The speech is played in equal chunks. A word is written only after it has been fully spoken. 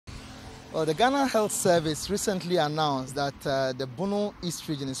Well, the Ghana Health Service recently announced that the Bono East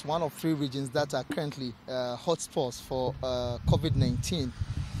region is one of 3 regions that are currently hotspots for COVID-19.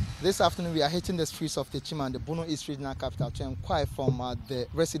 This afternoon, we are hitting the streets of Techiman, the Bono East regional capital, to inquire from the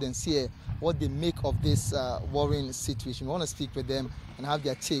residents here what they make of this worrying situation. We want to speak with them and have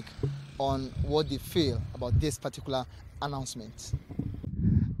their take on what they feel about this particular announcement.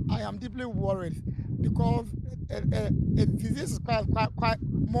 I am deeply worried because this is quite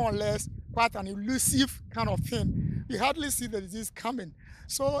more or less quite an elusive kind of thing. We hardly see the disease coming.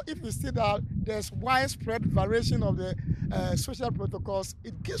 So if you see that there's widespread variation of the social protocols,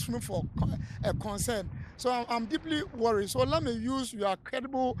 it gives room for concern. So I'm deeply worried. So let me use your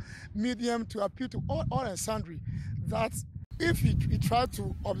credible medium to appeal to all and sundry that if we try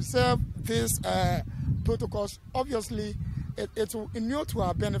to observe these protocols, obviously it will inure to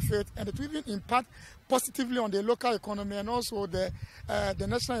our benefit, and it will even impact positively on the local economy and also the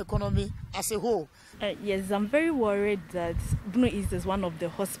national economy as a whole. Yes, I'm very worried that Bono East is one of the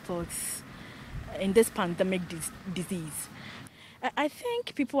hotspots in this pandemic disease. I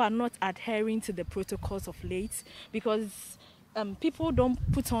think people are not adhering to the protocols of late because people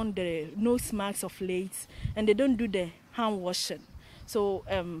don't put on the nose masks of late and they don't do the hand washing. So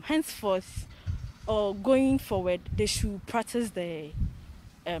henceforth, or going forward, they should practice the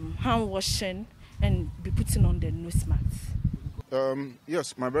hand washing and be putting on the nose masks.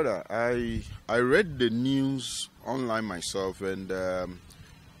 Yes, my brother, I read the news online myself, and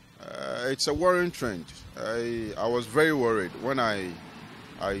it's a worrying trend. I was very worried when I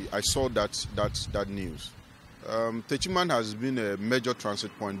saw that news. Techiman has been a major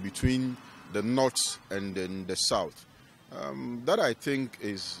transit point between the north and then the south. That I think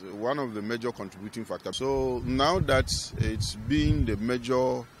is one of the major contributing factors. So now that it's been the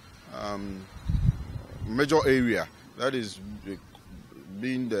major area that is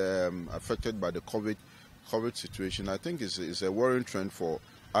being affected by the COVID situation, I think it's a worrying trend for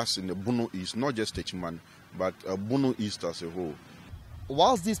us in the Bono East, not just Techiman, but Bono East as a whole.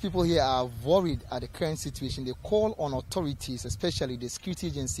 Whilst these people here are worried at the current situation, they call on authorities, especially the security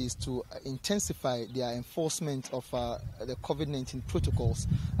agencies, to intensify their enforcement of the COVID-19 protocols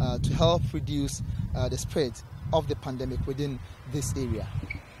to help reduce the spread of the pandemic within this area.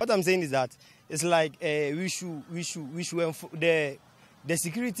 What I'm saying is that it's like the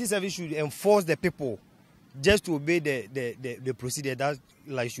security service should enforce the people just to obey the procedure that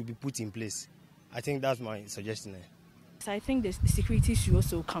should be put in place. I think that's my suggestion. I think the security should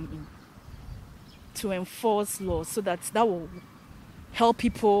also come in to enforce laws so that will help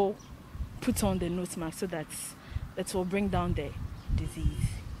people put on the nose mask so that will bring down the disease.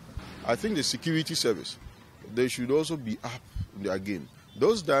 I think the security service, they should also be up in their game.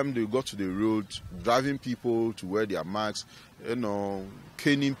 Those times they got to the road, driving people to wear their masks,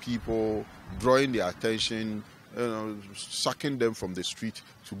 caning people, drawing their attention, sucking them from the street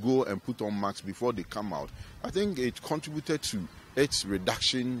to go and put on masks before they come out. I think it contributed to its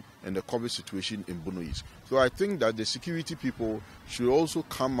reduction in the COVID situation in Bono East. So I think that the security people should also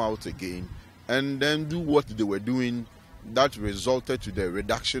come out again and then do what they were doing that resulted to the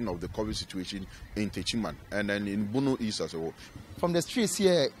reduction of the COVID situation in Techiman and then in Bono East as a whole. From the streets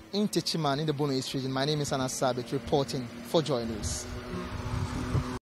here in Techiman, in the Bono East region, my name is Anas Sabit, reporting for Joy News.